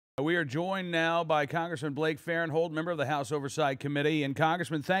We are joined now by Congressman Blake Farenthold, member of the House Oversight Committee. And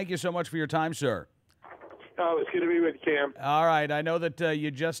Congressman, thank you so much for your time, sir. Oh, it's good to be with you, Cam. All right. I know that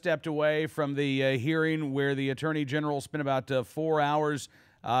you just stepped away from the hearing where the Attorney General spent about 4 hours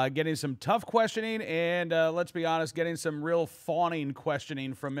getting some tough questioning and, let's be honest, getting some real fawning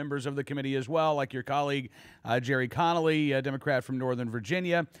questioning from members of the committee as well, like your colleague Jerry Connolly, a Democrat from Northern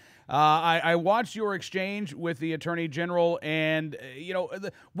Virginia. I watched your exchange with the Attorney General, and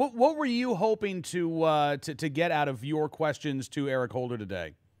what were you hoping to get out of your questions to Eric Holder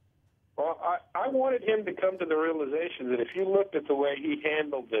today? Well, I wanted him to come to the realization that if you looked at the way he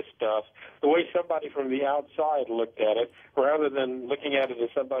handled this stuff, the way somebody from the outside looked at it, rather than looking at it as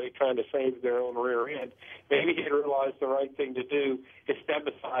somebody trying to save their own rear end, maybe he'd realize the right thing to do is step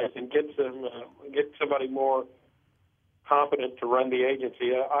aside and get somebody more competent to run the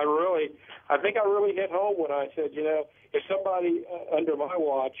agency. I think I really hit home when I said, if somebody under my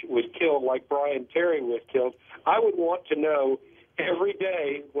watch was killed like Brian Terry was killed, I would want to know every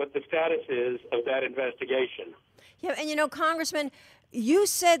day what the status is of that investigation. Yeah, and Congressman, you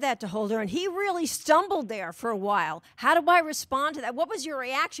said that to Holder, and he really stumbled there for a while. How do I respond to that? What was your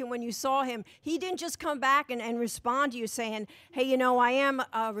reaction when you saw him? He didn't just come back and respond to you saying, hey, I am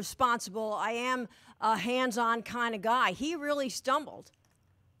responsible, I am a hands-on kind of guy. He really stumbled.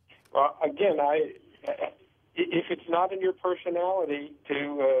 Well, again, if it's not in your personality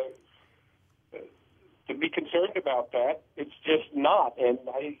to be concerned about that, it's just not. And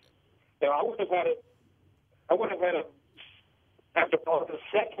I would have had it. I would have had to have to pause a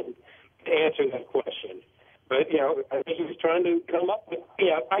second to answer that question. But I think he was trying to come up with.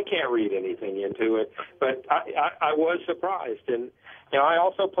 I can't read anything into it, but I was surprised, and I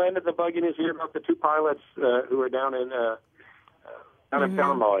also planted the bug in his ear about the two pilots who are down in. In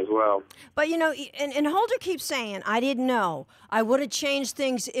Panama as well. But, and Holder keeps saying, I didn't know. I would have changed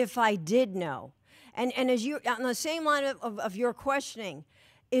things if I did know. And as you, on the same line of your questioning,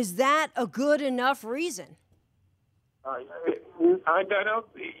 is that a good enough reason? I don't,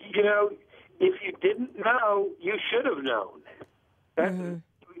 if you didn't know, you should have known.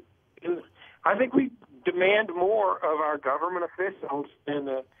 I think we demand more of our government officials than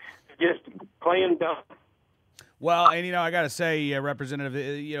just playing dumb. Well, and, I got to say, Representative,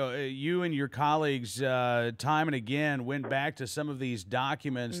 you and your colleagues time and again went back to some of these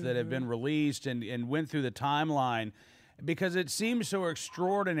documents that have been released and went through the timeline because it seems so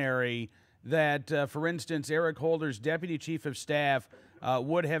extraordinary that, for instance, Eric Holder's deputy chief of staff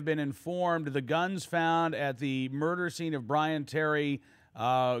would have been informed the guns found at the murder scene of Brian Terry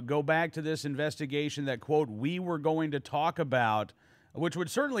go back to this investigation that, quote, we were going to talk about, which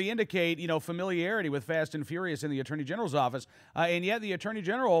would certainly indicate, familiarity with Fast and Furious in the Attorney General's office. And yet the Attorney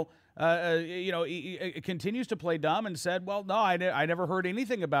General, he continues to play dumb and said, well, no, I never heard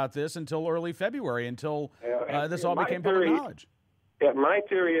anything about this until early February, until this all became public knowledge. Yeah, my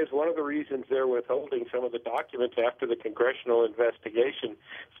theory is one of the reasons they're withholding some of the documents after the congressional investigation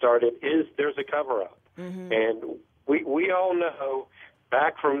started is there's a cover-up. And we all know,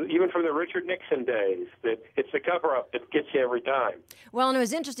 back even from the Richard Nixon days, that it's a cover-up that gets you every time. Well, and it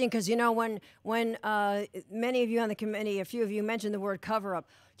was interesting because, when many of you on the committee, a few of you mentioned the word cover-up,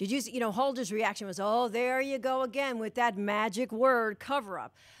 did you see, Holder's reaction was, oh, there you go again with that magic word,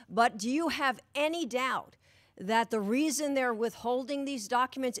 cover-up. But do you have any doubt that the reason they're withholding these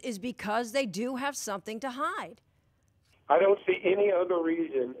documents is because they do have something to hide? I don't see any other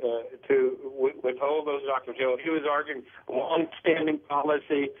reason to withhold those documents. He was arguing long-standing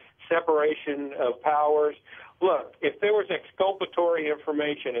policy, separation of powers. Look, if there was exculpatory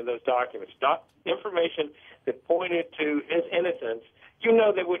information in those documents, information that pointed to his innocence,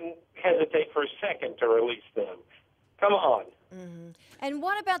 they wouldn't hesitate for a second to release them. Come on. And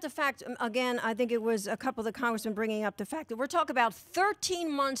what about the fact, again, I think it was a couple of the congressmen bringing up the fact that we're talking about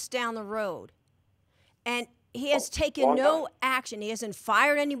 13 months down the road, and he has taken no action. He hasn't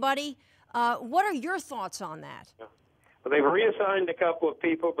fired anybody. What are your thoughts on that? Well, they've reassigned a couple of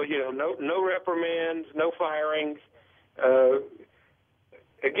people, but no reprimands, no firings.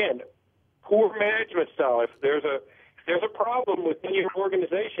 Again, poor management style. If there's a problem within your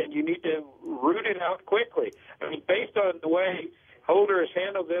organization, you need to root it out quickly. I mean, based on the way Holder has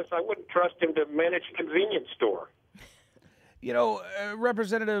handled this, I wouldn't trust him to manage a convenience store.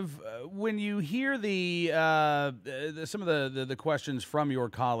 Representative, when you hear some of the questions from your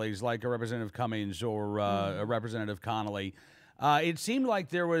colleagues, like Representative Cummings or Representative Connolly, it seemed like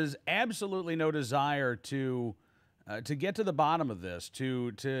there was absolutely no desire to get to the bottom of this,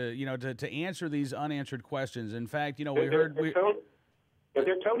 to answer these unanswered questions. In fact, we heard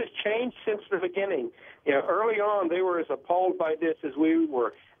their tone has changed since the beginning. Early on, they were as appalled by this as we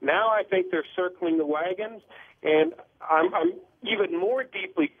were. Now I think they're circling the wagons, and I'm even more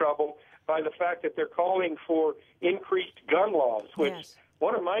deeply troubled by the fact that they're calling for increased gun laws, which Yes.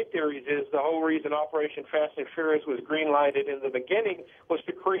 One of my theories is the whole reason Operation Fast and Furious was green-lighted in the beginning was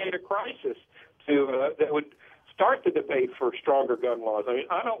to create a crisis that would start the debate for stronger gun laws. I mean,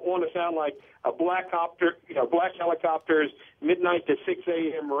 I don't want to sound like a black helicopters, midnight to 6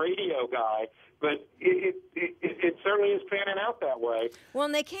 a.m. radio guy, but it certainly is panning out that way. Well,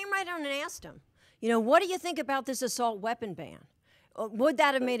 and they came right on and asked him, what do you think about this assault weapon ban? Would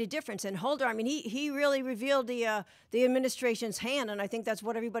that have made a difference? And Holder, I mean, he really revealed the administration's hand, and I think that's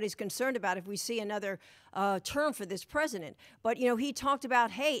what everybody's concerned about if we see another term for this president. But, he talked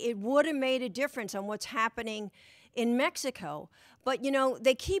about, hey, it would have made a difference on what's happening in Mexico. But,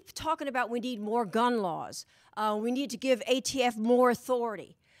 they keep talking about we need more gun laws. We need to give ATF more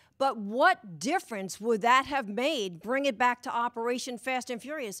authority. But what difference would that have made? Bring it back to Operation Fast and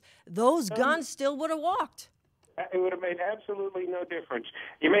Furious. Those guns still would have walked. It would have made absolutely no difference.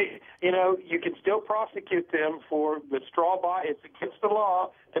 You can still prosecute them for the straw buy. It's against the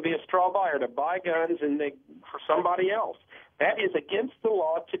law to be a straw buyer, to buy guns for somebody else. That is against the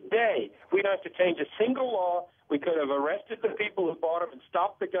law today. We don't have to change a single law. We could have arrested the people who bought them and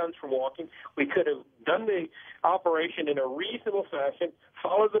stopped the guns from walking. We could have done the operation in a reasonable fashion,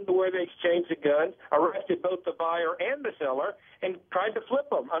 followed them to where they exchanged the guns, arrested both the buyer and the seller, and tried to flip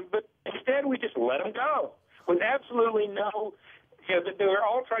them. But instead, we just let them go. With absolutely no, they were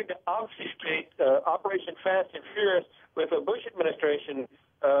all trying to obfuscate Operation Fast and Furious with a Bush administration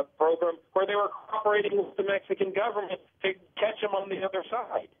program where they were cooperating with the Mexican government to catch them on the other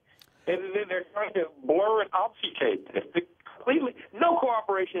side. They're trying to blur and obfuscate this. Completely, no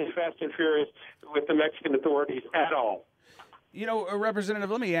cooperation in Fast and Furious with the Mexican authorities at all. Representative,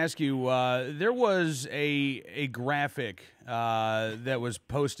 let me ask you, there was a graphic that was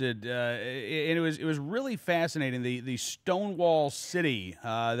posted, and it was really fascinating, the Stonewall City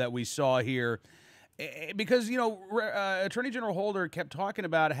that we saw here, because, Attorney General Holder kept talking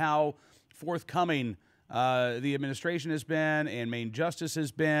about how forthcoming the administration has been and Maine Justice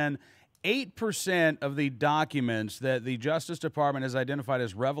has been. 8% of the documents that the Justice Department has identified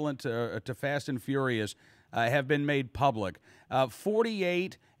as relevant to Fast and Furious have been made public.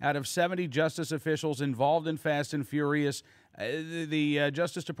 48 out of 70 justice officials involved in Fast and Furious, the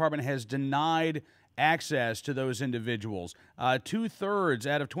Justice Department has denied access to those individuals. 2/3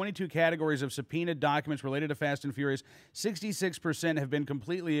 out of 22 categories of subpoenaed documents related to Fast and Furious, 66% have been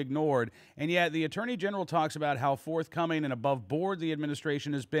completely ignored. And yet the Attorney General talks about how forthcoming and above board the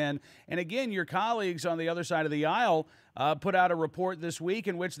administration has been. And again, your colleagues on the other side of the aisle put out a report this week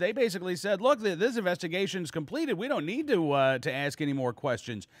in which they basically said, look, this investigation is completed. We don't need to ask any more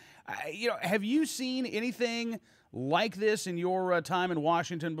questions. Have you seen anything like this in your time in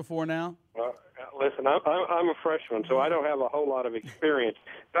Washington before now? Listen, I'm a freshman, so I don't have a whole lot of experience.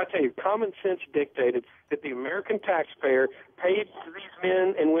 But I tell you, common sense dictated that the American taxpayer paid these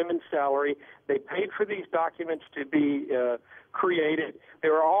men and women's salary. They paid for these documents to be created. They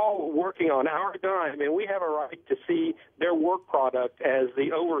were all working on our dime, and we have a right to see their work product as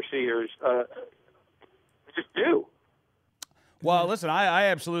the overseers just do. Well, listen, I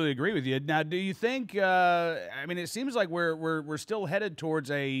absolutely agree with you. Now, do you think? It seems like we're still headed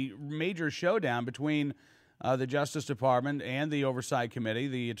towards a major showdown between the Justice Department and the Oversight Committee.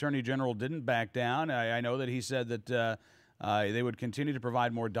 The Attorney General didn't back down. I know that he said that they would continue to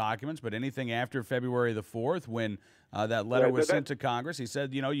provide more documents, but anything after February the 4th, when that letter was sent to Congress, he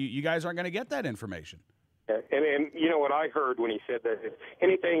said, you guys aren't going to get that information. And you know what I heard when he said that?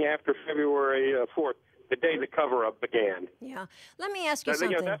 Anything after February 4th. The day the cover-up began. Yeah. Let me ask you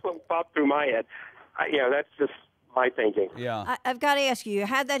something. That's what popped through my head. That's just my thinking. Yeah. I've got to ask you, you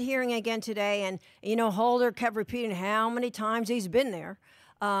had that hearing again today, and, Holder kept repeating how many times he's been there.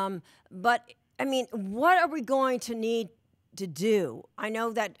 But, what are we going to need to do? I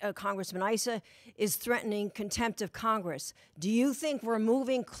know that Congressman Issa is threatening contempt of Congress. Do you think we're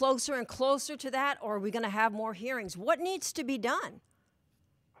moving closer and closer to that, or are we going to have more hearings? What needs to be done?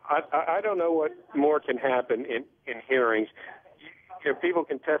 I don't know what more can happen in hearings. People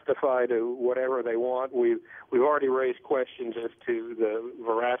can testify to whatever they want. We've already raised questions as to the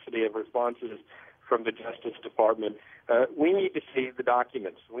veracity of responses from the Justice Department. We need to see the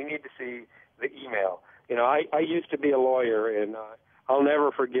documents. We need to see the email. I used to be a lawyer, and I'll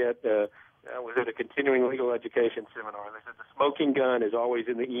never forget. I was at a continuing legal education seminar, and they said the smoking gun is always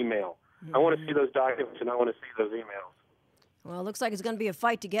in the email. I want to see those documents, and I want to see those emails. Well, it looks like it's going to be a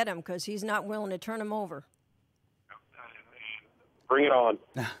fight to get him because he's not willing to turn him over. Bring it on.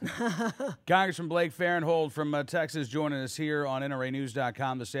 Congressman Blake Farenthold from Texas joining us here on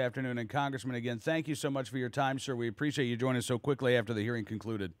NRAnews.com this afternoon. And Congressman, again, thank you so much for your time, sir. We appreciate you joining us so quickly after the hearing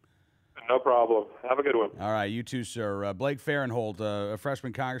concluded. No problem. Have a good one. All right, you too, sir. Blake Farenthold, a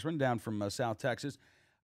freshman congressman down from South Texas.